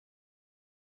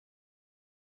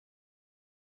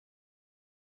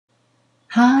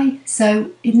Hi,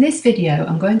 so in this video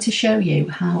I'm going to show you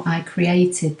how I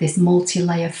created this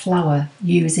multi-layer flower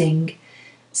using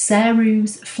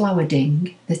Seru's flower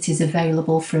ding that is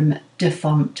available from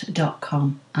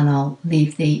dafont.com, and I'll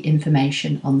leave the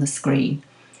information on the screen.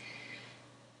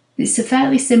 It's a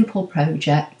fairly simple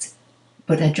project,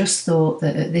 but I just thought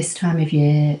that at this time of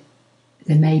year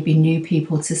there may be new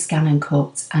people to Scan and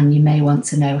Cut and you may want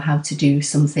to know how to do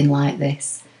something like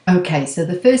this. Okay, so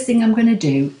the first thing I'm going to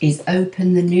do is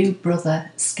open the new Brother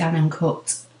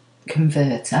ScanNCut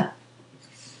converter,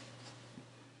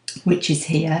 which is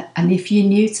here. And if you're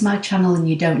new to my channel and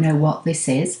you don't know what this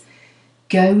is,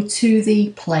 go to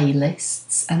the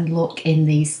playlists and look in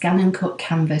the ScanNCut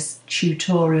Canvas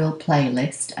tutorial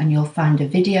playlist and you'll find a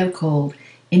video called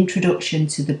Introduction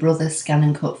to the Brother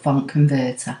ScanNCut Font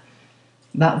Converter.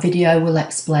 That video will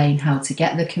explain how to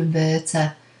get the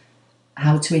converter,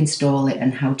 how to install it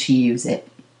and how to use it.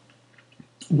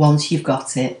 Once you've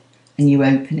got it and you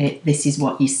open it, this is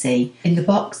what you see. In the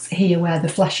box here where the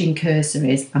flashing cursor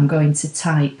is, I'm going to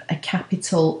type a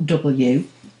capital W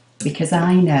because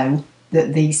I know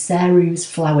that the Seru's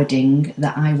flower ding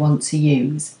that I want to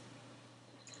use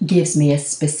gives me a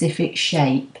specific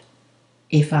shape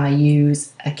if I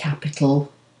use a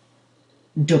capital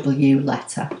W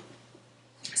letter.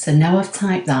 So now I've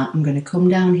typed that, I'm going to come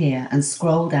down here and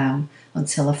scroll down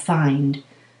until I find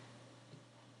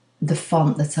the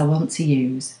font that I want to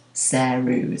use,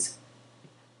 Seru's.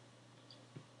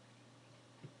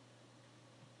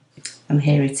 And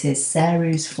here it is,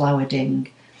 Seru's flower ding.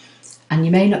 And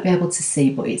you may not be able to see,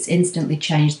 but it's instantly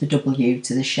changed the W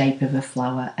to the shape of a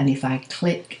flower. And if I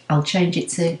click, I'll change it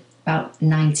to about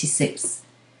 96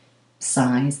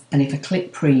 size. And if I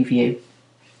click preview,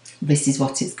 this is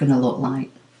what it's going to look like.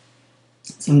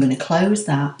 So I'm going to close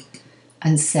that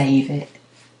and save it.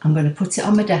 I'm going to put it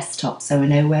on my desktop so I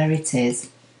know where it is,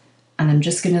 and I'm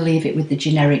just going to leave it with the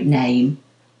generic name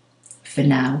for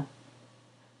now,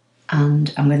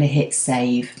 and I'm going to hit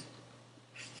save.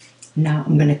 Now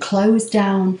I'm going to close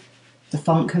down the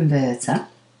font converter.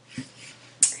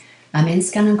 I'm in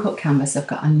ScanNCut Canvas, I've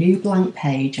got a new blank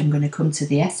page. I'm going to come to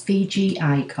the SVG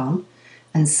icon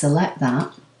and select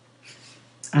that,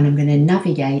 and I'm going to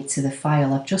navigate to the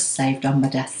file I've just saved on my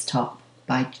desktop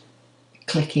by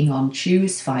clicking on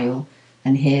choose file,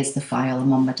 and here's the file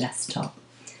I'm on my desktop,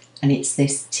 and it's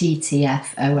this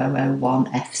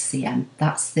TTF0001FCM.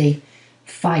 That's the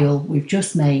file we've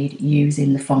just made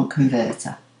using the font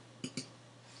converter.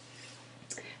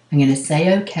 I'm going to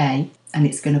say OK, and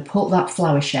it's going to put that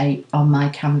flower shape on my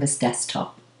Canvas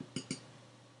desktop,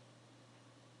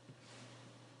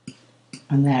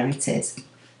 and there it is.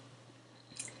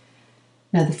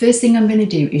 Now the first thing I'm going to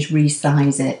do is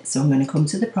resize it, so I'm going to come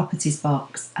to the properties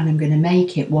box and I'm going to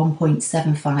make it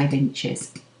 1.75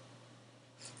 inches.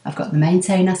 I've got the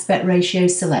maintain aspect ratio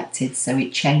selected, so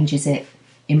it changes it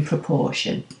in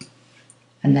proportion,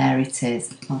 and there it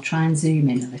is. I'll try and zoom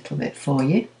in a little bit for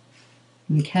you.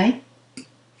 Okay,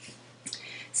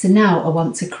 so now I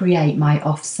want to create my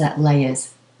offset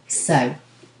layers. So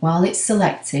while it's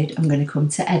selected, I'm going to come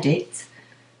to edit,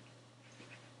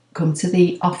 come to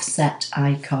the offset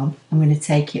icon. I'm going to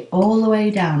take it all the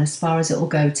way down as far as it will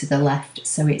go to the left,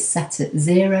 so it's set at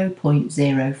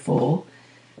 0.04.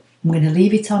 I'm going to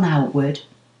leave it on outward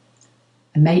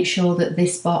and make sure that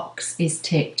this box is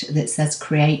ticked that says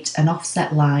create an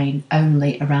offset line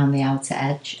only around the outer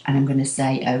edge, and I'm going to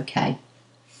say OK.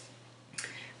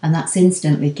 And that's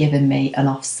instantly given me an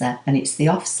offset, and it's the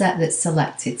offset that's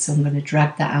selected, so I'm going to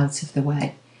drag that out of the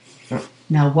way.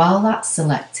 Now while that's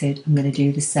selected, I'm going to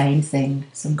do the same thing.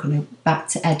 So I'm going to back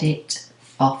to edit,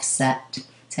 offset,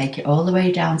 take it all the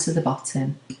way down to the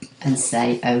bottom and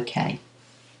say OK.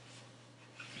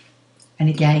 And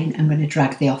again, I'm going to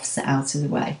drag the offset out of the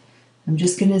way. I'm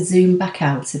just going to zoom back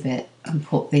out a bit and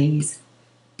put these.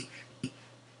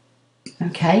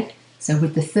 Okay, so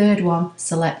with the third one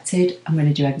selected, I'm going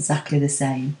to do exactly the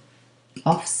same.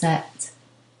 Offset,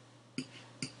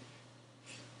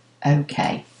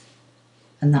 OK.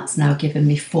 And that's now given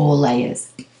me 4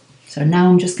 layers. So now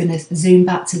I'm just going to zoom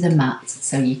back to the mat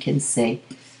so you can see.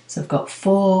 So I've got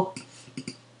 4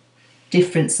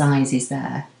 different sizes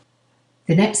there.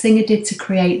 The next thing I did to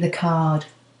create the card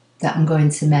that I'm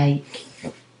going to make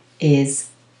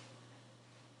is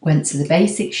went to the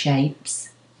basic shapes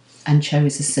and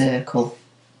chose a circle.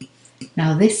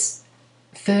 Now this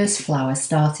first flower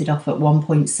started off at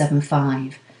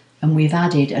 1.75. and we've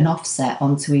added an offset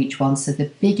onto each one, so the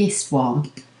biggest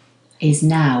one is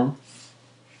now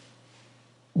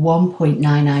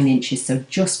 1.99 inches, so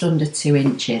just under 2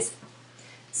 inches.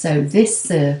 So this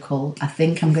circle, I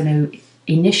think I'm going to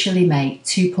initially make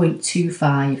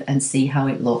 2.25 and see how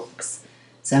it looks.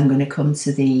 So I'm going to come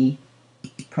to the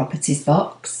properties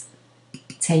box,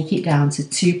 take it down to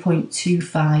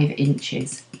 2.25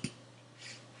 inches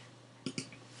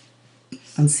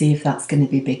and see if that's going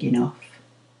to be big enough.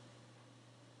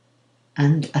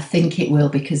 And I think it will,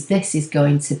 because this is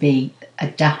going to be a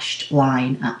dashed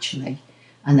line actually,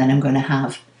 and then I'm going to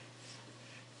have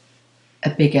a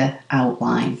bigger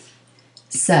outline.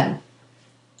 So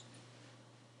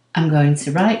I'm going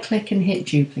to right click and hit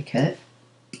duplicate,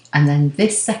 and then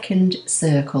this second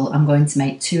circle I'm going to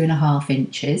make 2.5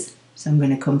 inches. So I'm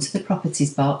going to come to the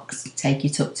properties box, take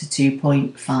it up to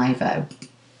 2.50.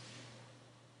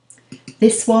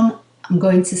 This one I'm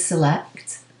going to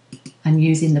select, and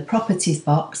using the properties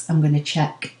box I'm going to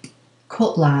check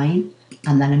cut line,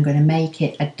 and then I'm going to make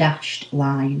it a dashed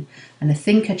line, and I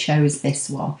think I chose this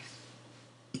one.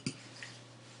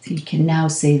 So you can now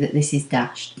see that this is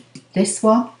dashed. This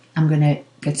one I'm going to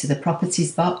go to the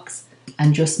properties box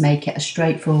and just make it a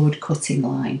straightforward cutting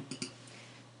line.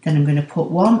 Then I'm going to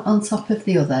put one on top of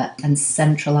the other and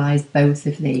centralise both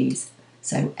of these.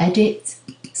 So edit,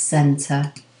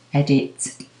 centre,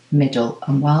 edit, middle,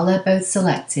 and while they're both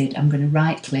selected I'm going to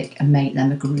right click and make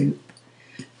them a group,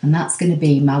 and that's going to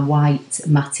be my white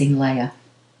matting layer.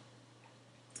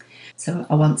 So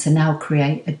I want to now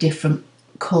create a different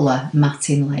colour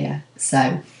matting layer,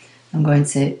 so I'm going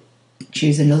to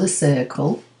choose another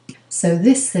circle. So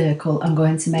this circle I'm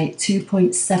going to make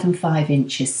 2.75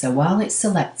 inches. So while it's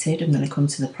selected I'm going to come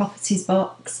to the properties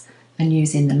box, and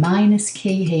using the minus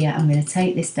key here I'm going to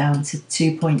take this down to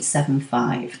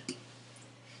 2.75,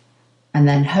 and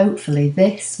then hopefully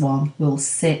this one will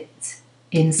sit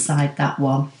inside that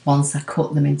one once I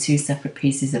cut them in two separate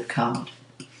pieces of card.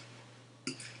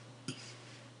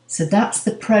 So that's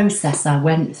the process I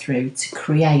went through to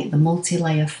create the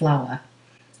multi-layer flower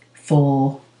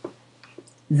for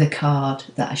the card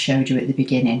that I showed you at the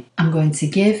beginning. I'm going to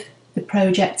give the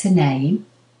project a name,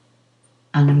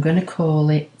 and I'm going to call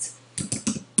it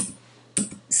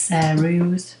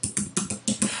Saru's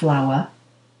Flower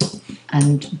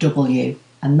and W,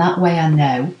 and that way I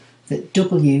know that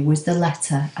W was the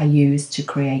letter I used to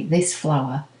create this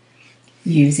flower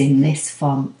using this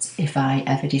font if I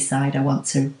ever decide I want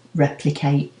to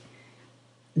replicate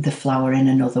the flower in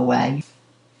another way.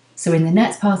 So in the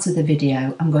next part of the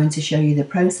video I'm going to show you the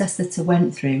process that I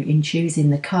went through in choosing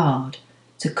the card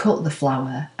to cut the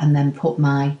flower and then put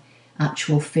my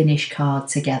actual finished card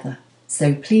together.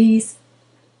 So please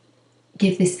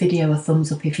give this video a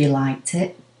thumbs up if you liked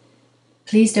it.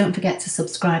 Please don't forget to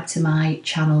subscribe to my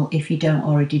channel if you don't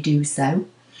already do so.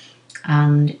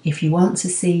 And if you want to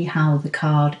see how the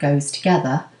card goes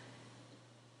together,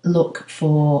 look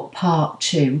for part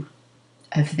 2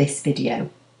 of this video.